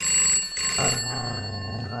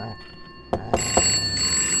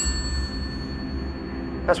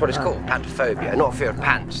That's what it's called, pantophobia. Not fear of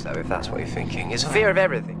pants, though, if that's what you're thinking. It's a fear of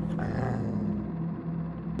everything.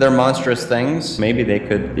 They're monstrous things. Maybe they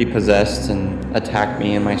could be possessed and attack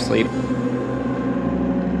me in my sleep.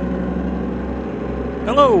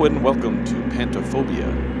 Hello and welcome to Pantophobia.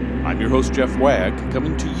 I'm your host Jeff Wagg,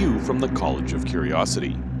 coming to you from the College of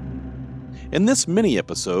Curiosity. In this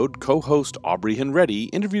mini-episode, co-host Aubrey Henretti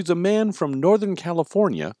interviews a man from Northern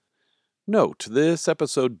California. Note, this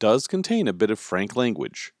episode does contain a bit of frank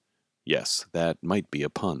language. Yes, that might be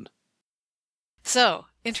a pun. So,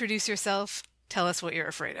 introduce yourself. Tell us what you're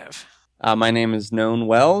afraid of. My name is Known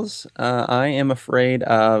Wells. I am afraid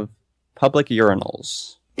of public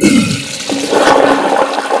urinals.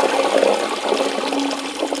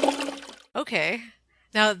 Okay.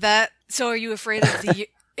 Now so are you afraid of the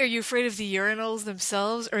urinals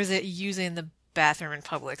themselves, or is it using the bathroom in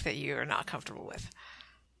public that you are not comfortable with?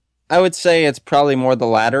 I would say it's probably more the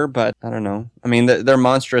latter, but I don't know. I mean, they're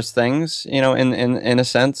monstrous things, in a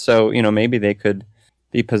sense. So, maybe they could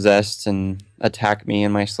be possessed and attack me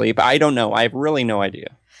in my sleep. I don't know. I have really no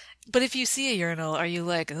idea. But if you see a urinal, are you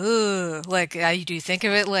like, ugh? Like, do you think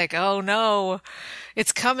of it like, oh no,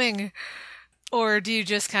 it's coming? Or do you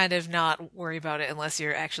just kind of not worry about it unless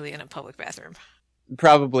you're actually in a public bathroom?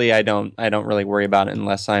 Probably I don't really worry about it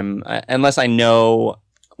unless I know.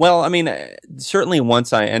 Well, I mean, certainly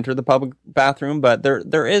once I enter the public bathroom, but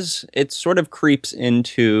it sort of creeps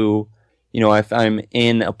into, if I'm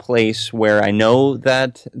in a place where I know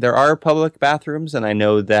that there are public bathrooms and I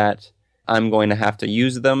know that I'm going to have to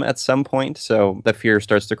use them at some point, so the fear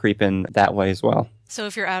starts to creep in that way as well. So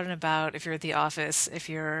if you're out and about, if you're at the office, if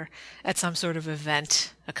you're at some sort of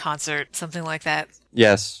event, a concert, something like that.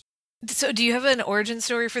 Yes. So do you have an origin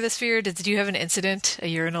story for this fear? Do you have an incident, a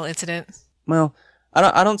urinal incident? Well,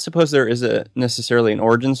 I don't suppose there is necessarily an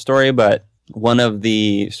origin story, but one of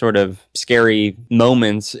the sort of scary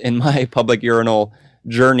moments in my public urinal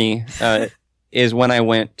journey is when I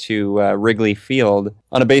went to Wrigley Field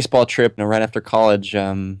on a baseball trip right after college.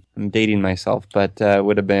 I'm dating myself, but it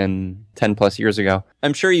would have been 10 plus years ago.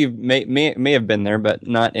 I'm sure you may have been there, but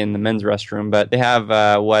not in the men's restroom. But they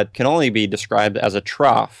have what can only be described as a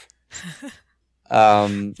trough.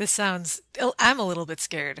 I'm a little bit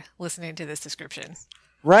scared listening to this description.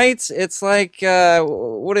 Right? It's like,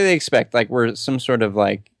 what do they expect? Like we're some sort of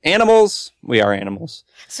like animals? We are animals.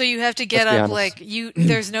 So you have to get up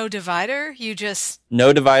there's no divider?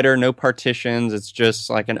 No divider, no partitions. It's just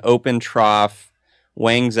like an open trough,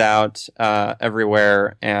 wangs out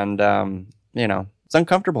everywhere, and, it's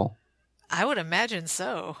uncomfortable. I would imagine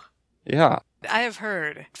so. Yeah. I have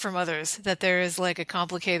heard from others that there is like a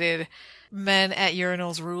complicated men at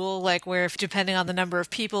urinals rule, like where if depending on the number of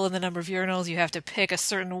people and the number of urinals, you have to pick a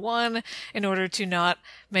certain one in order to not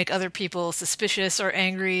make other people suspicious or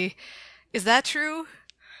angry. Is that true?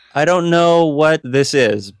 I don't know what this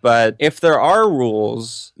is, but if there are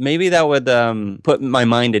rules, maybe that would put my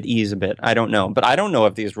mind at ease a bit. I don't know. But I don't know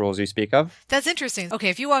of these rules you speak of. That's interesting. Okay,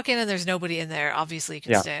 if you walk in and there's nobody in there, obviously you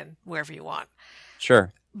can stand wherever you want.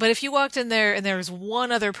 Sure. But if you walked in there and there was one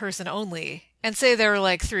other person only, and say there were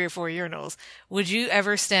like 3 or 4 urinals, would you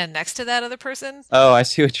ever stand next to that other person? Oh, I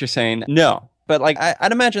see what you're saying. No. But like,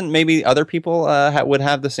 I'd imagine maybe other people would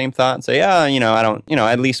have the same thought and say, I don't,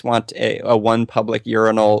 I at least want a one public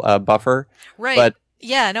urinal buffer. Right. But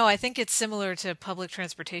yeah, no, I think it's similar to public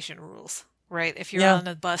transportation rules, right? If you're on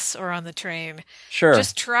the bus or on the train, sure,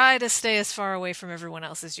 just try to stay as far away from everyone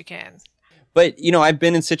else as you can. But, I've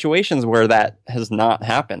been in situations where that has not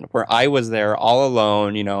happened, where I was there all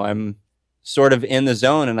alone, I'm sort of in the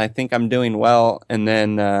zone and I think I'm doing well. And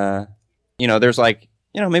then, there's like,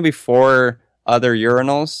 maybe 4 other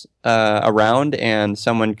urinals around and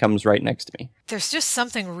someone comes right next to me. There's just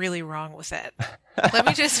something really wrong with that. Let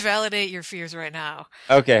me just validate your fears right now.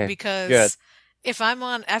 Okay, because good. If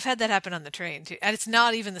I've had that happen on the train too, and it's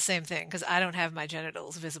not even the same thing because I don't have my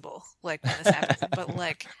genitals visible like when this happens. But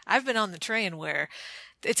like I've been on the train where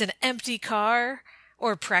it's an empty car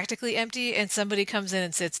or practically empty, and somebody comes in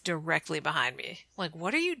and sits directly behind me. Like,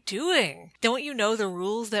 what are you doing? Don't you know the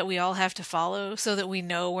rules that we all have to follow so that we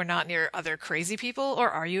know we're not near other crazy people? Or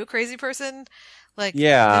are you a crazy person? Like,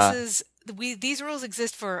 these rules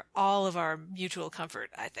exist for all of our mutual comfort,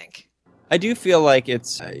 I think. I do feel like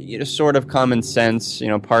it's sort of common sense,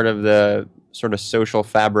 part of the sort of social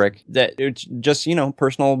fabric that it's just,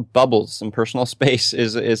 personal bubbles and personal space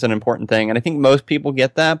is an important thing. And I think most people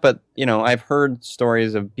get that. But, I've heard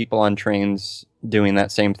stories of people on trains doing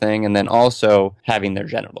that same thing and then also having their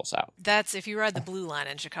genitals out. That's if you ride the Blue Line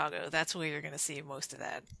in Chicago, that's where you're going to see most of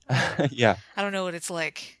that. Yeah. I don't know what it's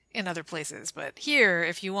like in other places. But here,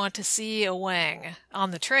 if you want to see a wang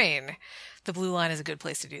on the train, the Blue Line is a good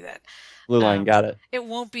place to do that. Blue Line, got it. It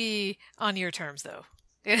won't be on your terms, though.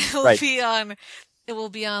 It will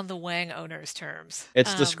be on the wang owner's terms.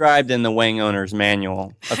 It's described in the wang owner's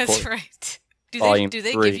manual. That's right. Do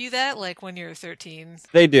they give you that, like, when you're 13?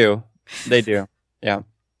 They do. Yeah.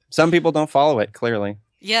 Some people don't follow it, clearly.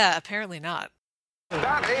 Yeah, apparently not.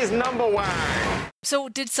 That is number one. So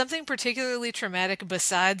did something particularly traumatic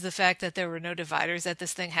besides the fact that there were no dividers that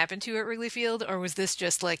this thing happened to at Wrigley Field? Or was this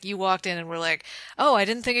just like you walked in and were like, oh, I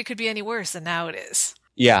didn't think it could be any worse, and now it is?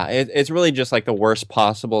 Yeah, it's really just like the worst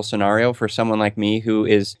possible scenario for someone like me who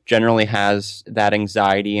generally has that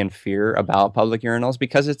anxiety and fear about public urinals,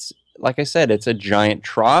 because it's, like I said, it's a giant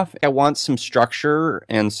trough. I want some structure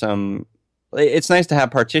and it's nice to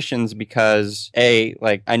have partitions because, I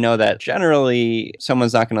know that generally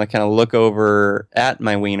someone's not going to kind of look over at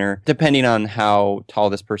my wiener, depending on how tall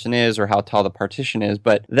this person is or how tall the partition is.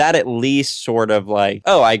 But that at least sort of like,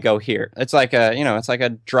 oh, I go here. It's like it's like a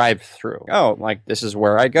drive-through. Oh, like this is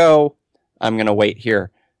where I go. I'm going to wait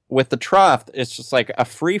here. With the trough, it's just like a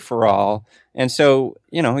free-for-all. And so,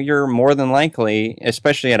 you're more than likely,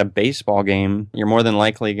 especially at a baseball game, you're more than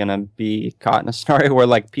likely going to be caught in a scenario where,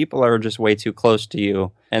 like, people are just way too close to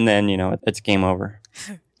you. And then, it's game over.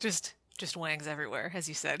 Just wangs everywhere, as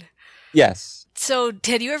you said. Yes. So,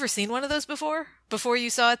 had you ever seen one of those before? Before you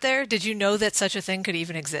saw it there? Did you know that such a thing could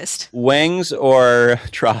even exist? Wangs or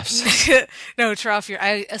troughs? No, trough.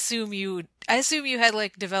 I assume you had,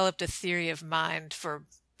 like, developed a theory of mind for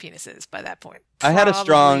penises by that point. Probably. I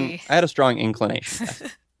had a strong inclination.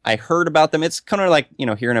 I heard about them. It's kind of like,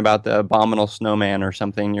 hearing about the abominable snowman or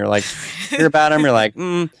something. You're like, hear about them. You're like,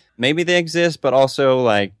 maybe they exist, but also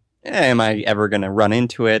like, am I ever going to run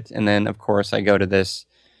into it? And then of course I go to this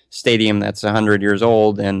stadium that's 100 years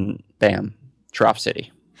old and bam, Trough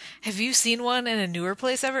City. Have you seen one in a newer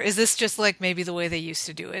place ever? Is this just like maybe the way they used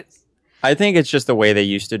to do it? I think it's just the way they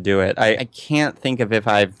used to do it. I can't think of if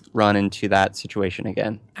I've run into that situation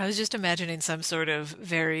again. I was just imagining some sort of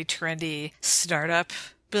very trendy startup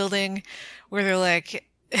building where they're like,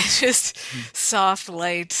 just soft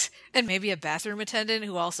light and maybe a bathroom attendant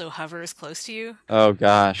who also hovers close to you. Oh,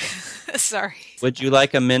 gosh. Sorry. Would you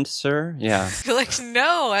like a mint, sir? Yeah. You're like,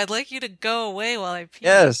 no, I'd like you to go away while I pee.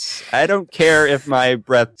 Yes. I don't care if my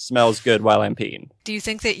breath smells good while I'm peeing. Do you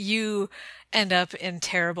think that you end up in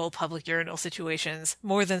terrible public urinal situations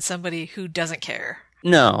more than somebody who doesn't care?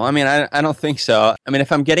 No, I mean, I don't think so. I mean,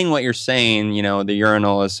 if I'm getting what you're saying, the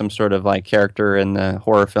urinal is some sort of like character in the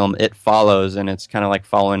horror film It Follows, and it's kind of like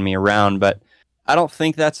following me around, but I don't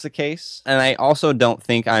think that's the case. And I also don't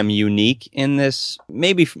think I'm unique in this,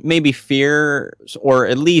 maybe fear, or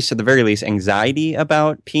at least, at the very least, anxiety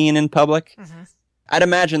about peeing in public. Mm-hmm. I'd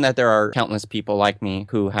imagine that there are countless people like me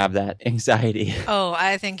who have that anxiety. Oh,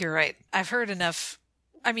 I think you're right. I've heard enough.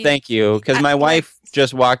 I mean, thank you, because my wife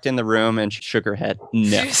just walked in the room and she shook her head.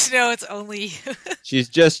 No, it's only you. She's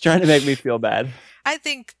just trying to make me feel bad. I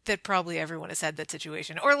think that probably everyone has had that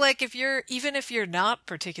situation. Or like if you're not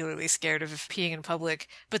particularly scared of peeing in public,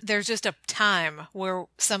 but there's just a time where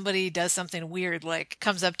somebody does something weird, like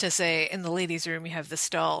comes up to say, in the ladies' room you have the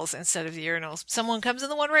stalls instead of the urinals. Someone comes in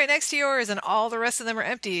the one right next to yours and all the rest of them are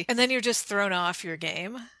empty. And then you're just thrown off your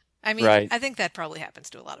game. I mean, right. I think that probably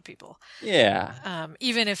happens to a lot of people. Yeah.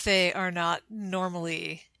 Even if they are not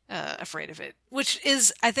normally afraid of it, which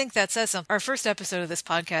is, I think that says something. Our first episode of this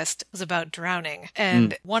podcast was about drowning,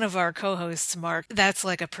 and one of our co-hosts, Mark, that's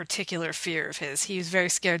like a particular fear of his. He was very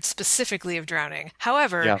scared specifically of drowning.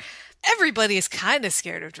 However, everybody is kind of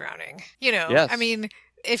scared of drowning. Yes. I mean,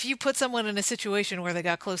 if you put someone in a situation where they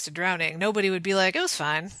got close to drowning, nobody would be like, it was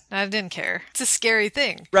fine. I didn't care. It's a scary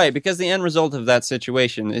thing. Right, because the end result of that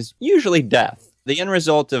situation is usually death. The end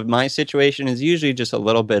result of my situation is usually just a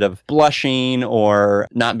little bit of blushing or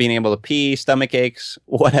not being able to pee, stomach aches,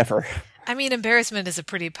 whatever. I mean, embarrassment is a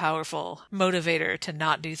pretty powerful motivator to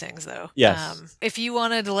not do things, though. Yes. If you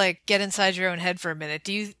wanted to, like, get inside your own head for a minute,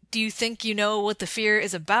 do you think you know what the fear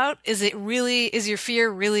is about? Is your fear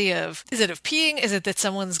really is it of peeing? Is it that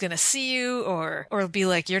someone's going to see you or be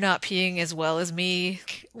like, you're not peeing as well as me?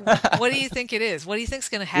 What do you think it is? What do you think's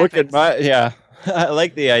going to happen? Look at I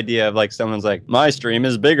like the idea of like someone's like, my stream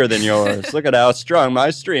is bigger than yours. Look at how strong my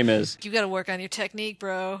stream is. You got to work on your technique,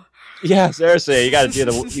 bro. Yeah, seriously, you got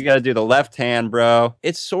to do the left hand, bro.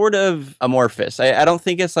 It's sort of amorphous. I don't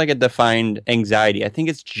think it's like a defined anxiety. I think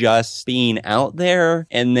it's just being out there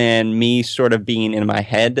and then me sort of being in my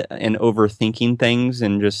head and overthinking things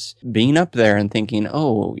and just being up there and thinking,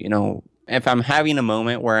 oh, If I'm having a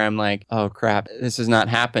moment where I'm like, oh crap, this is not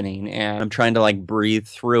happening, and I'm trying to like breathe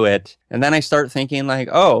through it, and then I start thinking like,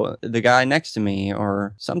 oh, the guy next to me,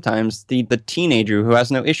 or sometimes the teenager who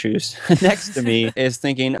has no issues next to me is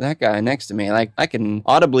thinking, that guy next to me, like I can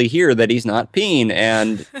audibly hear that he's not peeing,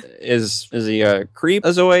 and is he a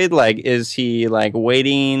creepazoid? Like, is he like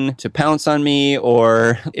waiting to pounce on me,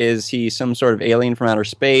 or is he some sort of alien from outer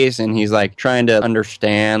space and he's like trying to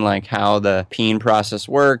understand like how the peeing process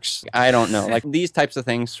works? I don't know. Like, these types of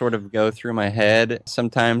things sort of go through my head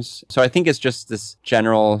sometimes. So I think it's just this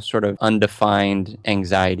general sort of undefined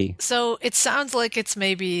anxiety. So it sounds like it's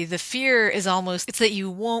maybe the fear is almost, it's that you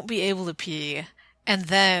won't be able to pee, and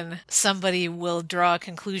then somebody will draw a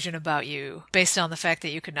conclusion about you based on the fact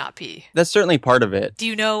that you could not pee. That's certainly part of it. Do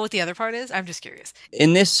you know what the other part is? I'm just curious.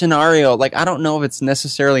 In this scenario, like, I don't know if it's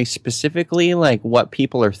necessarily specifically like what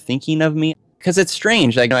people are thinking of me. Because it's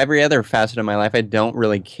strange. Like, every other facet of my life, I don't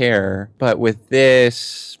really care. But with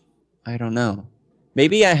this, I don't know.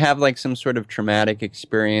 Maybe I have like some sort of traumatic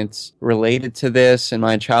experience related to this in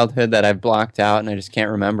my childhood that I've blocked out and I just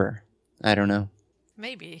can't remember. I don't know.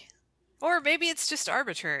 Maybe. Or maybe it's just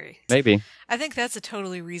arbitrary. Maybe. I think that's a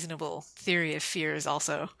totally reasonable theory of fears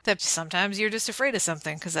also. That sometimes you're just afraid of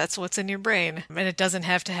something because that's what's in your brain. And it doesn't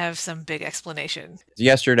have to have some big explanation.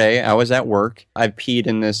 Yesterday, I was at work. I've peed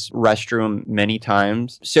in this restroom many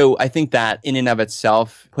times. So I think that in and of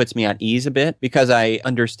itself puts me at ease a bit because I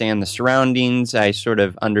understand the surroundings. I sort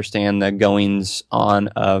of understand the goings on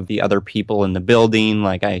of the other people in the building.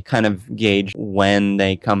 Like, I kind of gauge when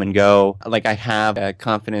they come and go. Like, I have a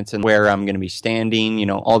confidence in where I'm going to be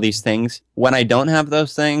standing, all these things. When I don't have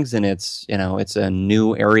those things and it's a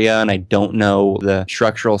new area and I don't know the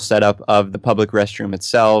structural setup of the public restroom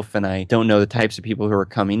itself and I don't know the types of people who are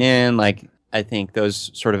coming in, like, I think those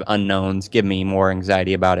sort of unknowns give me more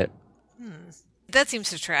anxiety about it. That seems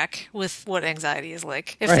to track with what anxiety is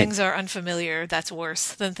like. If Right. things are unfamiliar, that's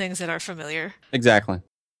worse than things that are familiar. Exactly.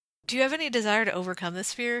 Do you have any desire to overcome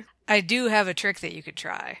this fear? I do have a trick that you could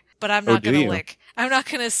try, but I'm Oh, not do going you? to I'm not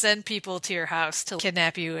going to send people to your house to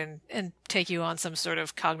kidnap you and take you on some sort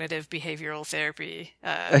of cognitive behavioral therapy.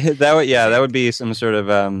 that would be some sort of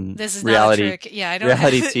This is reality not a trick. Yeah, I don't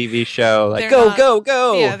reality have, TV show. Like, They're go, not- go,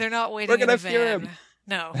 go. Yeah, they're not waiting We're in gonna a fear van. him.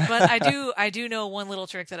 No, but I do know one little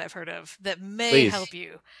trick that I've heard of that may Please. help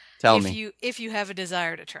you. Tell if me. if you have a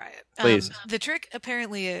desire to try it. Please. The trick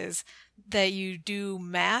apparently is that you do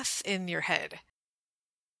math in your head.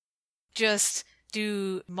 Just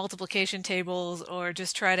do multiplication tables or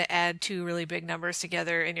just try to add two really big numbers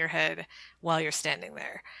together in your head while you're standing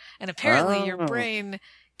there. And apparently your Oh. brain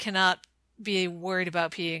cannot be worried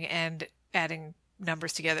about peeing and adding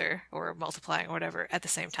numbers together or multiplying or whatever at the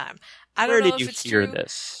same time. I don't Where know did if you it's hear true.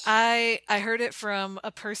 this? I heard it from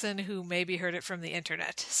a person who maybe heard it from the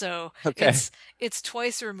internet. So Okay. it's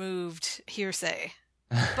twice removed hearsay.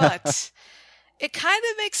 But it kind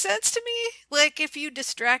of makes sense to me. Like, if you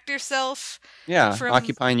distract yourself. Yeah, from-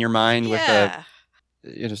 occupying your mind with Yeah.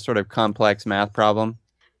 a sort of complex math problem.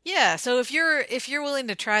 Yeah, so if you're willing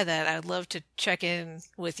to try that, I'd love to check in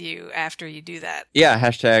with you after you do that. Yeah,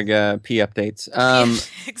 hashtag P updates.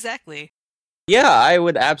 Exactly. Yeah, I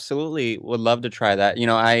would love to try that.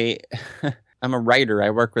 I'm a writer. I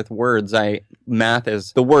work with words. Math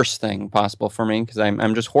is the worst thing possible for me because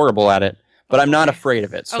I'm just horrible at it. But Oh, I'm not boy. afraid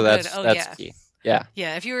of it, so Oh, that's good. Oh, that's yeah. key. Yeah.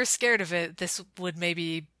 Yeah, if you were scared of it, this would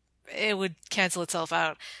it would cancel itself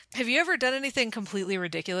out. Have you ever done anything completely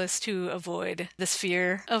ridiculous to avoid this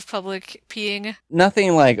fear of public peeing?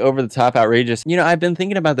 Nothing like over the top outrageous. I've been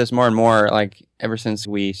thinking about this more and more, like ever since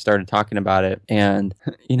we started talking about it. And,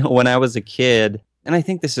 when I was a kid, and I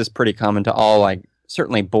think this is pretty common to all, like,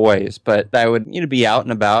 certainly boys, but I would, be out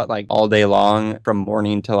and about like all day long from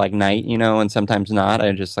morning to like night, and sometimes not.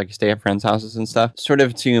 I just like stay at friends' houses and stuff, sort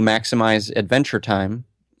of to maximize adventure time.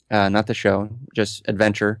 Not the show, just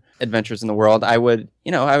adventures in the world. I would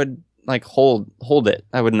like hold it.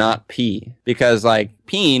 I would not pee because like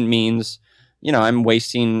peeing means, I'm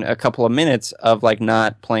wasting a couple of minutes of like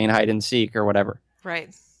not playing hide and seek or whatever. Right.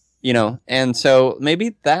 And so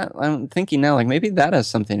maybe that, I'm thinking now, like maybe that has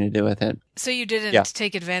something to do with it. So you didn't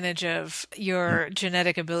take advantage of your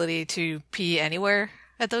genetic ability to pee anywhere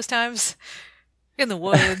at those times? In the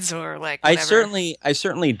woods or like whatever? I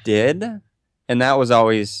certainly did. And that was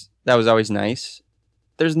always nice.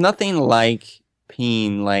 There's nothing like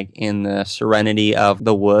peeing like in the serenity of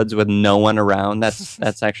the woods with no one around.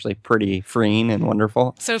 That's actually pretty freeing and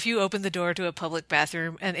wonderful. So if you opened the door to a public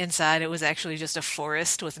bathroom and inside it was actually just a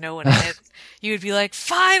forest with no one in it, you would be like,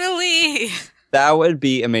 finally! That would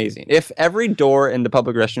be amazing. If every door into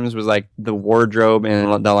public restrooms was like the wardrobe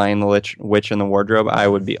and the Lion, the Witch, and the Wardrobe, I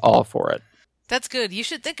would be all for it. That's good. You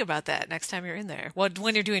should think about that next time you're in there.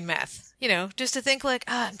 When you're doing math, just to think like,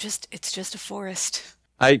 it's just a forest.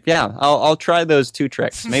 I'll try those 2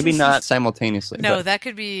 tricks. Maybe not simultaneously. No, that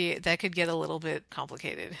could get a little bit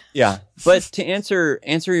complicated. Yeah, but to answer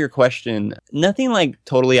your question, nothing like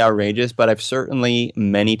totally outrageous, but I've certainly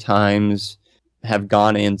many times have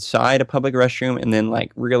gone inside a public restroom and then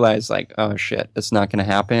like realized like, oh shit, it's not going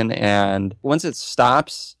to happen. And once it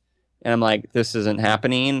stops, and I'm like, this isn't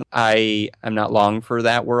happening, I'm not long for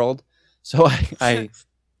that world. So I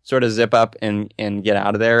sort of zip up and get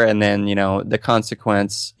out of there. And then, the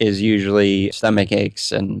consequence is usually stomach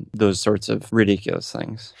aches and those sorts of ridiculous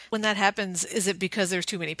things. When that happens, is it because there's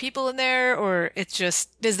too many people in there, or is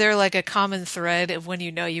there like a common thread of when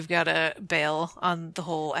you've got to bail on the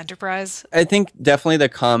whole enterprise? I think definitely the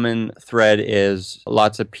common thread is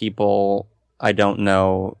lots of people I don't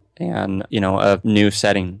know and, a new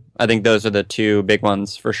setting. I think those are the 2 big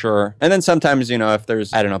ones for sure. And then sometimes, if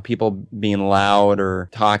there's, I don't know, people being loud or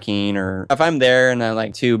talking, or if I'm there and I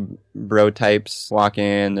like 2 bro types walk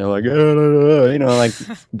in, they're like, like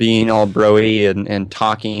being all broy and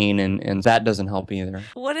talking, and that doesn't help either.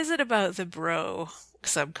 What is it about the bro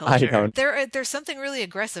subculture? I don't. There's something really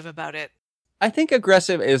aggressive about it. I think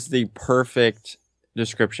aggressive is the perfect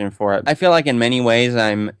description for it. I feel like in many ways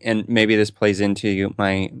and maybe this plays into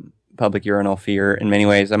my public urinal fear. In many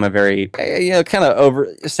ways, I'm a very, kind of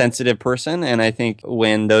oversensitive person. And I think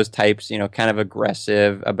when those types, kind of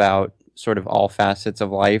aggressive about sort of all facets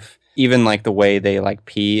of life, even like the way they like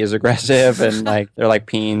pee is aggressive and like they're like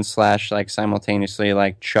peeing / like simultaneously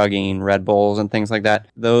like chugging Red Bulls and things like that.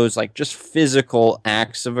 Those like just physical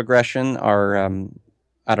acts of aggression are,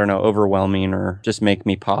 I don't know, overwhelming or just make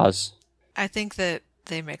me pause. I think that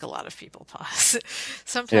they make a lot of people pause.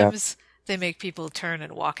 Sometimes they make people turn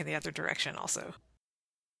and walk in the other direction also.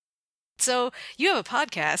 So you have a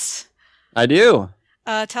podcast. I do.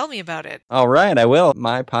 Tell me about it. All right, I will.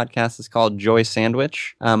 My podcast is called Joy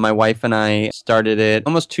Sandwich. My wife and I started it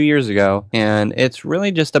almost 2 years ago, and it's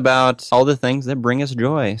really just about all the things that bring us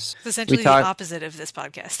joy. It's essentially the opposite of this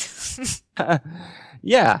podcast.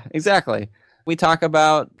 Yeah, exactly. We talk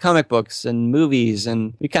about comic books and movies,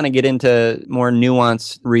 and we kind of get into more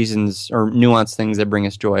nuanced reasons or nuanced things that bring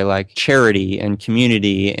us joy, like charity and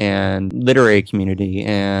community and literary community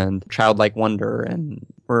and childlike wonder. And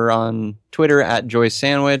we're on Twitter at Joy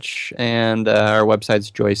Sandwich, and our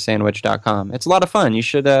website's joysandwich.com. It's a lot of fun. You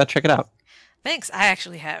should check it out. Thanks. I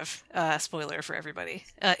actually have a spoiler for everybody.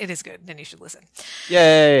 It is good, and you should listen.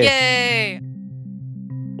 Yay! Yay!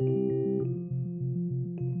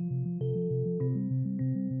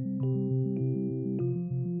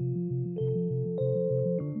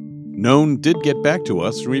 Known did get back to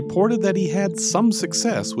us and reported that he had some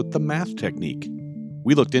success with the math technique.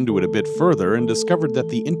 We looked into it a bit further and discovered that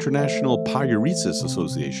the International Paruresis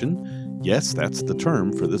Association, yes, that's the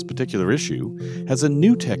term for this particular issue, has a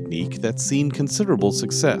new technique that's seen considerable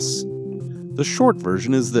success. The short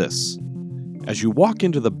version is this. As you walk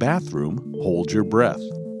into the bathroom, hold your breath.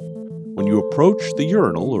 When you approach the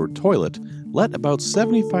urinal or toilet, let about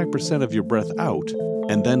 75% of your breath out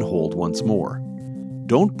and then hold once more.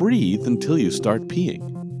 Don't breathe until you start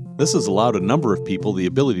peeing. This has allowed a number of people the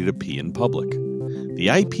ability to pee in public. The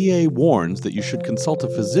IPA warns that you should consult a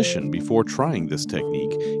physician before trying this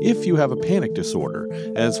technique if you have a panic disorder,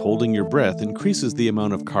 as holding your breath increases the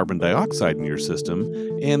amount of carbon dioxide in your system,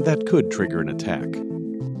 and that could trigger an attack.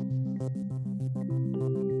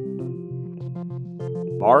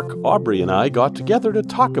 Mark, Aubrey, and I got together to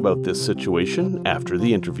talk about this situation after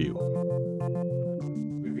the interview.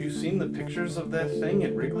 Seen the pictures of that thing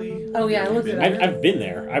at Wrigley? Oh yeah, I looked at it. I've been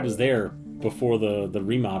there. I was there before the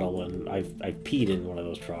remodel, and I've peed in one of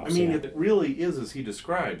those troughs. I mean, it really is as he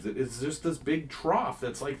describes it. It's just this big trough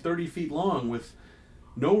that's like 30 feet long with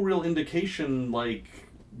no real indication, like,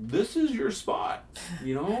 this is your spot,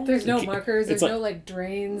 There's no markers, there's no like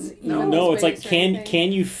drains. No, it's like,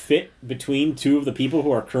 can you fit between two of the people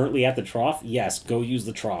who are currently at the trough? Yes, go use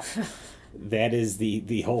the trough. That is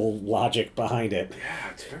the whole logic behind it. Yeah,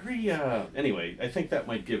 it's very... Anyway, I think that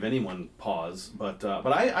might give anyone pause, but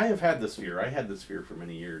I have had this fear. I had this fear for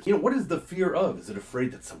many years. What is the fear of? Is it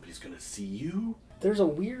afraid that somebody's going to see you? There's a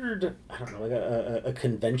weird, like a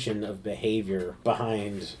convention of behavior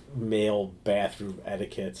behind male bathroom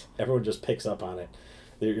etiquette. Everyone just picks up on it.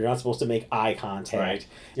 You're not supposed to make eye contact. Right.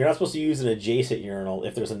 You're not supposed to use an adjacent urinal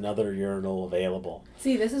if there's another urinal available.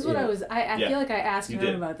 See, this is what I feel like I asked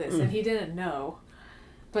him about this, and he didn't know.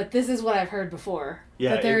 But this is what I've heard before.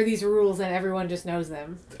 Yeah, that there are these rules and everyone just knows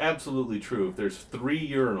them. It's absolutely true. If there's 3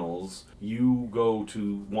 urinals, you go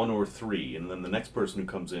to 1 or 3, and then the next person who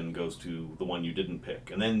comes in goes to the one you didn't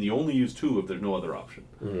pick. And then you only use 2 if there's no other option.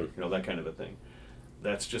 That kind of a thing.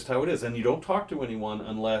 That's just how it is. And you don't talk to anyone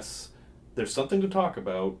unless there's something to talk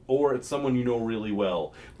about, or it's someone you know really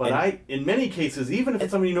well. But in many cases, even if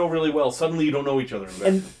it's someone you know really well, suddenly you don't know each other in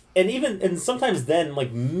bed. And sometimes then,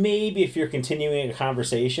 like, maybe if you're continuing a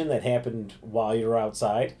conversation that happened while you were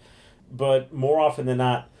outside, but more often than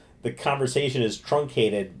not, the conversation is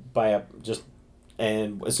truncated by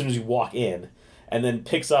and as soon as you walk in, and then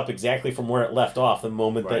picks up exactly from where it left off the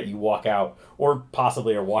moment that you walk out, or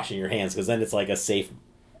possibly are washing your hands, because then it's like a safe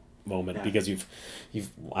moment because you've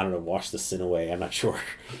I don't know, washed the sin away. I'm not sure.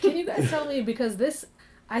 Can you guys tell me, because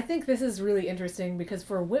I think this is really interesting, because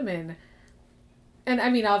for women, and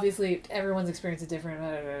I mean, obviously, everyone's experience is different,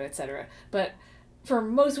 etc. But for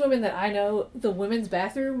most women that I know, the women's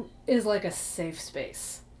bathroom is like a safe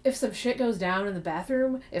space. If some shit goes down in the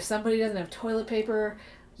bathroom, if somebody doesn't have toilet paper,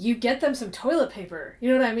 you get them some toilet paper.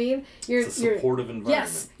 You know what I mean? It's a supportive environment.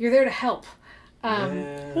 Yes, you're there to help.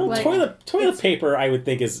 Toilet paper, I would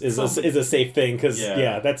think is a safe thing, because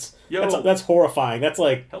that's horrifying. That's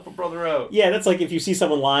like, help a brother out. Yeah, that's like if you see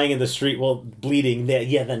someone lying in the street, bleeding.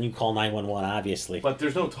 Then you call 911, obviously. But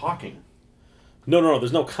there's no talking. No,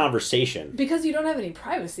 there's no conversation because you don't have any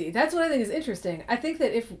privacy. That's what I think is interesting. I think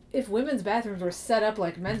that if women's bathrooms were set up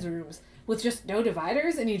like men's rooms with just no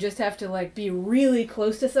dividers, and you just have to like be really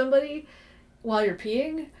close to somebody while you're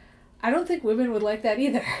peeing, I don't think women would like that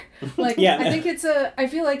either. Like, I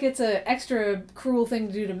feel like it's a extra cruel thing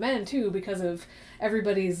to do to men too, because of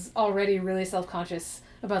everybody's already really self-conscious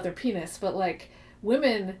about their penis. But like,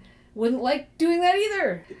 women wouldn't like doing that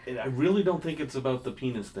either. I really don't think it's about the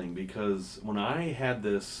penis thing, because when I had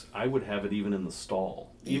this, I would have it even in the stall,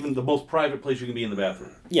 even the most private place you can be in the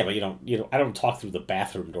bathroom. Yeah, but you don't. I don't talk through the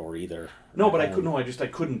bathroom door either. No, but I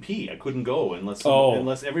couldn't pee. I couldn't go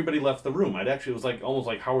unless everybody left the room. It was like almost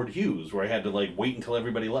like Howard Hughes, where I had to like wait until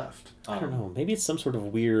everybody left. I don't know. Maybe it's some sort of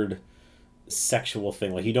weird sexual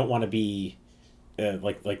thing. Like, you don't want to be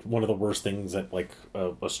like one of the worst things that like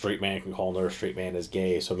a straight man can call another straight man is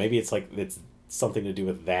gay. So maybe it's something to do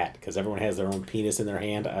with that, because everyone has their own penis in their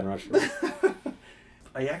hand. I'm not sure.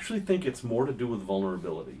 I actually think it's more to do with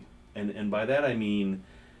vulnerability, and by that I mean,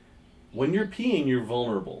 when you're peeing, you're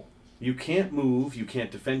vulnerable. You can't move, you can't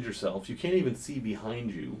defend yourself, you can't even see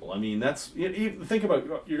behind you. I mean, think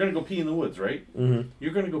about, you're going to go pee in the woods, right? Mm-hmm.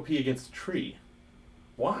 You're going to go pee against a tree.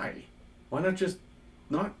 Why? Why just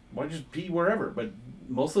pee wherever? But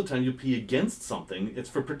most of the time you pee against something, it's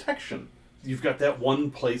for protection. You've got that one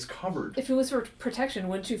place covered. If it was for protection,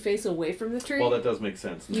 wouldn't you face away from the tree? Well, that does make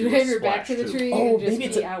sense. You have your back to the tree and just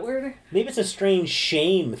pee outward? Maybe it's a strange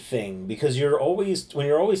shame thing, because when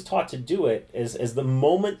you're always taught to do it, is the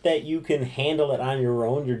moment that you can handle it on your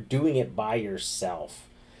own, you're doing it by yourself.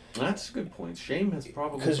 That's a good point. Shame has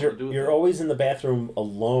probably because you're always in the bathroom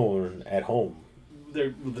alone at home.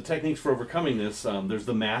 The techniques for overcoming this, there's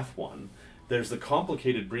the math one. There's the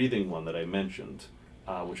complicated breathing one that I mentioned,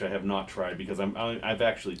 which I have not tried because I've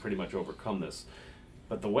actually pretty much overcome this.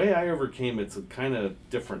 But the way I overcame it's kind of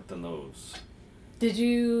different than those. Did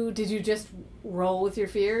you just roll with your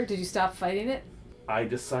fear? Did you stop fighting it? I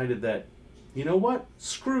decided that, you know what?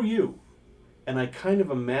 Screw you. And I kind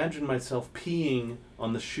of imagined myself peeing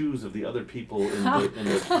on the shoes of the other people in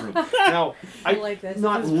the room. Now, I'm like this.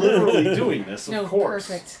 not literally doing this, of course.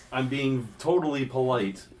 Perfect. I'm being totally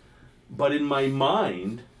polite. But in my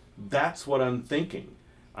mind, that's what I'm thinking.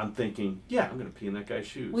 I'm thinking, yeah, I'm going to pee in that guy's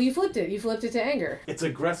shoes. Well, you flipped it. You flipped it to anger. It's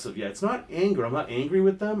aggressive. Yeah, it's not anger. I'm not angry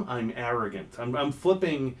with them. I'm arrogant. I'm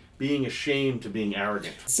flipping being ashamed to being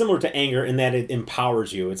arrogant. Similar to anger in that it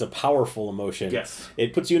empowers you. It's a powerful emotion. Yes.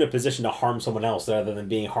 It puts you in a position to harm someone else rather than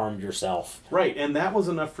being harmed yourself. Right, and that was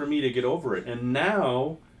enough for me to get over it. And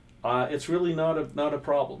now, it's really not a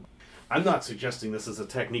problem. I'm not suggesting this is a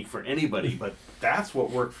technique for anybody, but that's what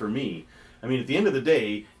worked for me. I mean, at the end of the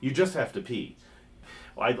day, you just have to pee.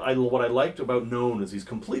 What I liked about Noan is he's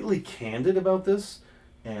completely candid about this,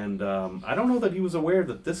 and I don't know that he was aware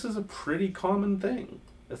that this is a pretty common thing.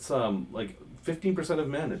 It's like 15% of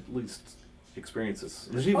men at least experience this.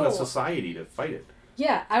 There's even a society to fight it.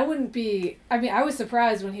 Yeah, I was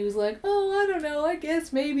surprised when he was like, oh, I don't know, I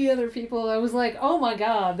guess maybe other people. I was like, oh my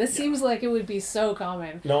god, this seems like it would be so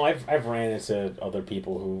common. No, I've ran into other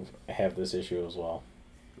people who have this issue as well.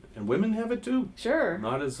 And women have it too. Sure.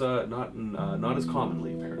 Not as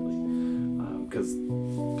commonly apparently, because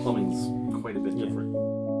plumbing's quite a bit different.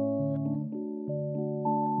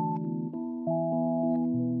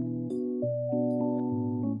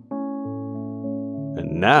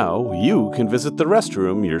 Now you can visit the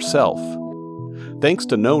restroom yourself. Thanks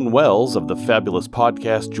to Known Wells of the fabulous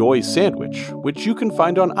podcast Joy Sandwich, which you can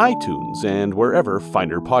find on iTunes and wherever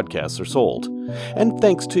finer podcasts are sold. And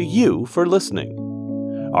thanks to you for listening.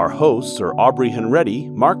 Our hosts are Aubrey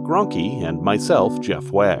Henretti, Mark Gronke, and myself,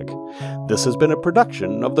 Jeff Wag. This has been a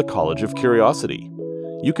production of the College of Curiosity.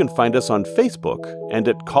 You can find us on Facebook and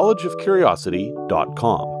at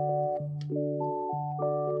collegeofcuriosity.com.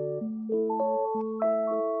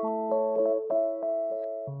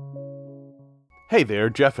 Hey there,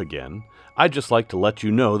 Jeff again. I'd just like to let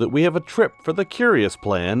you know that we have a trip for the curious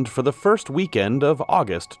planned for the first weekend of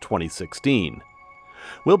August 2016.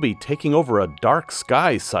 We'll be taking over a dark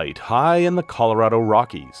sky site high in the Colorado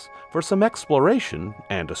Rockies for some exploration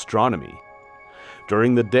and astronomy.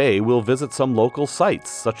 During the day, we'll visit some local sites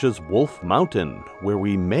such as Wolf Mountain, where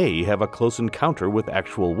we may have a close encounter with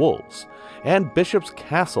actual wolves, and Bishop's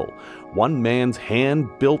Castle, one man's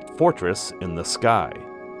hand-built fortress in the sky.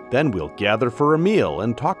 Then we'll gather for a meal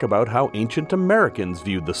and talk about how ancient Americans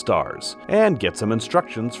viewed the stars, and get some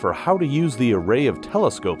instructions for how to use the array of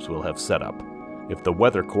telescopes we'll have set up. If the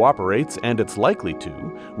weather cooperates, and it's likely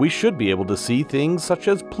to, we should be able to see things such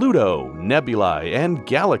as Pluto, nebulae, and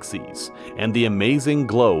galaxies, and the amazing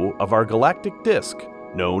glow of our galactic disk,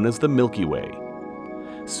 known as the Milky Way.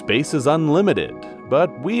 Space is unlimited,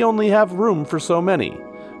 but we only have room for so many.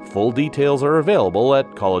 Full details are available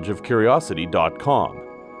at collegeofcuriosity.com.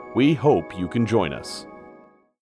 We hope you can join us.